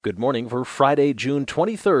Good morning for Friday, June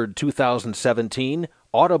 23rd, 2017.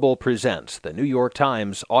 Audible presents the New York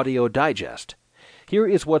Times Audio Digest. Here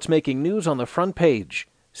is what's making news on the front page.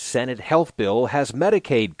 Senate health bill has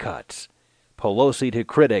Medicaid cuts. Pelosi to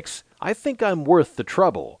critics, I think I'm worth the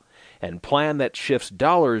trouble. And plan that shifts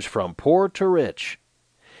dollars from poor to rich.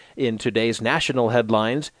 In today's national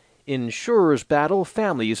headlines, insurers battle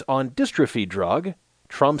families on dystrophy drug.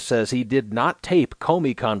 Trump says he did not tape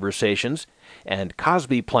Comey conversations, and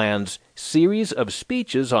Cosby plans series of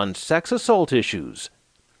speeches on sex assault issues.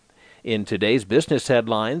 In today's business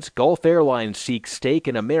headlines, Gulf Airlines seeks stake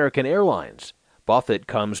in American Airlines. Buffett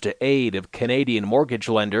comes to aid of Canadian mortgage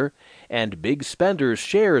lender, and big spenders'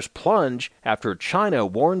 shares plunge after China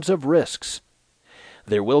warns of risks.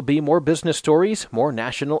 There will be more business stories, more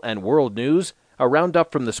national and world news, a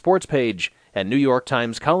roundup from the sports page, and New York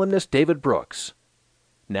Times columnist David Brooks.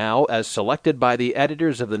 Now, as selected by the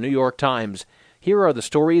editors of the New York Times, here are the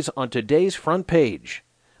stories on today's front page.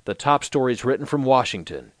 The top stories written from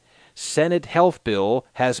Washington. Senate health bill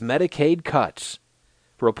has Medicaid cuts.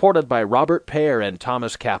 Reported by Robert Pear and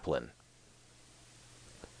Thomas Kaplan.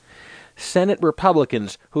 Senate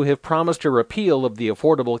Republicans, who have promised a repeal of the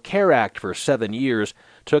Affordable Care Act for 7 years,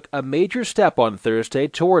 took a major step on Thursday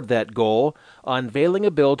toward that goal, unveiling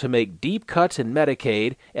a bill to make deep cuts in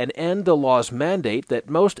Medicaid and end the law's mandate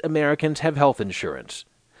that most Americans have health insurance.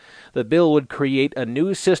 The bill would create a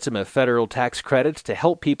new system of federal tax credits to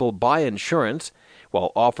help people buy insurance,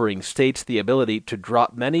 while offering states the ability to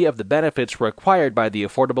drop many of the benefits required by the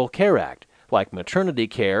Affordable Care Act, like maternity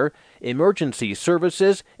care, emergency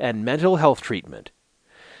services, and mental health treatment.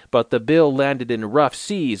 But the bill landed in rough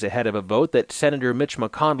seas ahead of a vote that Senator Mitch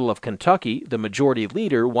McConnell of Kentucky, the majority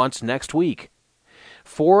leader, wants next week.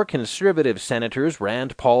 4 conservative senators,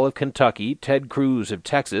 Rand Paul of Kentucky, Ted Cruz of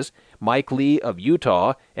Texas, Mike Lee of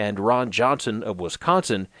Utah, and Ron Johnson of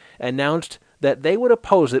Wisconsin, announced that they would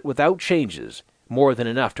oppose it without changes, more than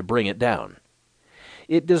enough to bring it down.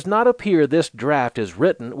 It does not appear this draft as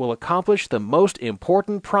written will accomplish the most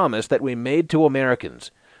important promise that we made to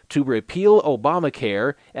Americans, to repeal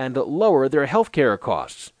Obamacare and lower their health care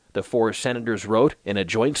costs, the 4 senators wrote in a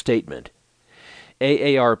joint statement.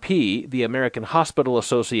 AARP, the American Hospital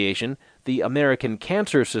Association, the American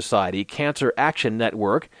Cancer Society Cancer Action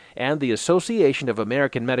Network, and the Association of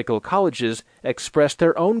American Medical Colleges expressed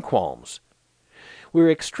their own qualms.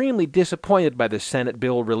 We're extremely disappointed by the Senate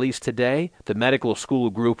bill released today, the medical school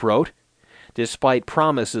group wrote. Despite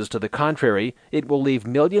promises to the contrary, it will leave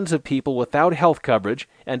millions of people without health coverage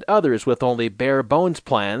and others with only bare-bones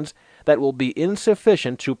plans that will be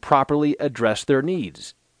insufficient to properly address their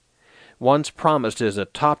needs. Once promised as a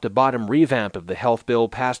top-to-bottom revamp of the health bill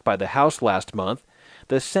passed by the House last month,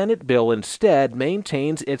 the Senate bill instead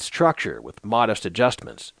maintains its structure with modest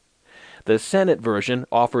adjustments. The Senate version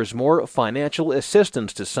offers more financial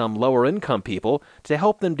assistance to some lower-income people to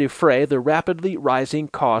help them defray the rapidly rising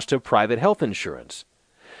cost of private health insurance.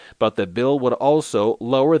 But the bill would also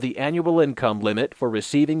lower the annual income limit for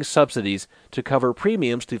receiving subsidies to cover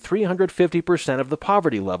premiums to 350% of the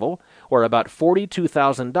poverty level, or about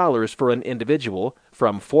 $42,000 for an individual,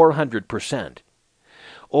 from 400%.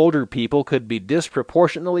 Older people could be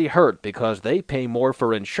disproportionately hurt because they pay more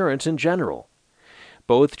for insurance in general.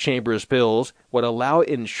 Both chambers' bills would allow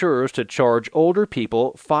insurers to charge older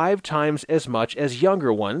people 5 times as much as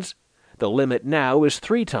younger ones. The limit now is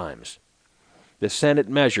 3 times. The Senate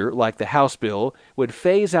measure, like the House bill, would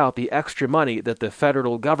phase out the extra money that the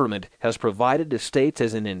federal government has provided to states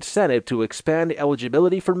as an incentive to expand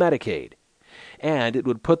eligibility for Medicaid. And it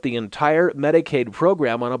would put the entire Medicaid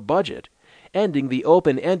program on a budget, ending the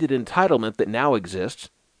open-ended entitlement that now exists.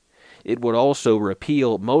 It would also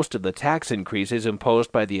repeal most of the tax increases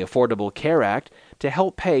imposed by the Affordable Care Act to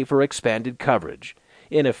help pay for expanded coverage,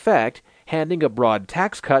 in effect handing a broad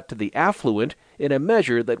tax cut to the affluent in a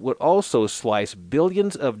measure that would also slice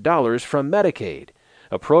billions of dollars from Medicaid,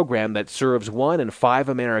 a program that serves 1 in 5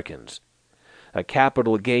 Americans. A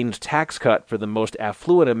capital gains tax cut for the most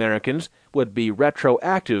affluent Americans would be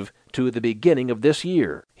retroactive to the beginning of this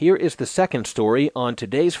year. Here is the second story on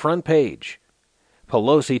today's front page.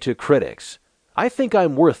 Pelosi to critics, I think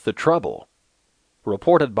I'm worth the trouble.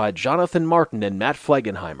 Reported by Jonathan Martin and Matt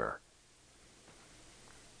Flegenheimer.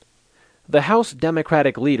 The House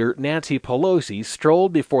Democratic leader Nancy Pelosi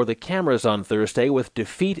strolled before the cameras on Thursday with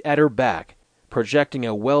defeat at her back, projecting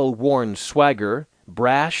a well-worn swagger,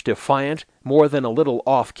 brash, defiant, more than a little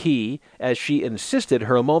off-key, as she insisted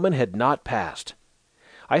her moment had not passed.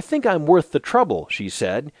 I think I'm worth the trouble, she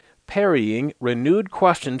said, parrying renewed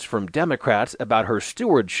questions from Democrats about her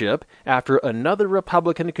stewardship after another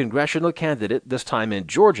Republican congressional candidate, this time in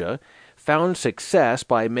Georgia, found success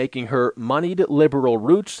by making her moneyed liberal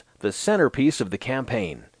roots the centerpiece of the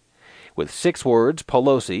campaign. With 6 words,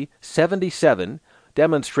 Pelosi, 77,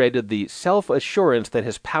 demonstrated the self-assurance that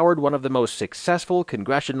has powered one of the most successful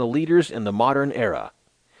congressional leaders in the modern era.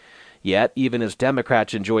 Yet, even as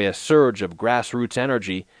Democrats enjoy a surge of grassroots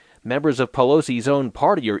energy, members of Pelosi's own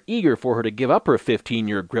party are eager for her to give up her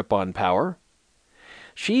 15-year grip on power.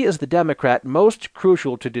 She is the Democrat most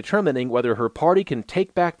crucial to determining whether her party can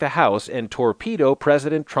take back the House and torpedo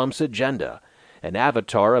President Trump's agenda, an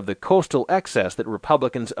avatar of the coastal excess that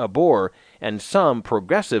Republicans abhor and some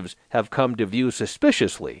progressives have come to view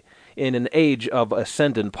suspiciously in an age of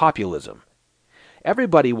ascendant populism.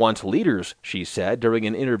 Everybody wants leaders, she said during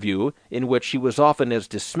an interview in which she was often as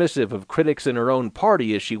dismissive of critics in her own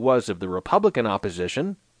party as she was of the Republican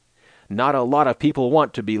opposition. Not a lot of people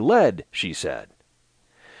want to be led, she said.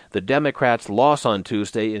 The Democrats' loss on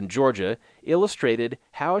Tuesday in Georgia illustrated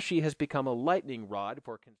how she has become a lightning rod for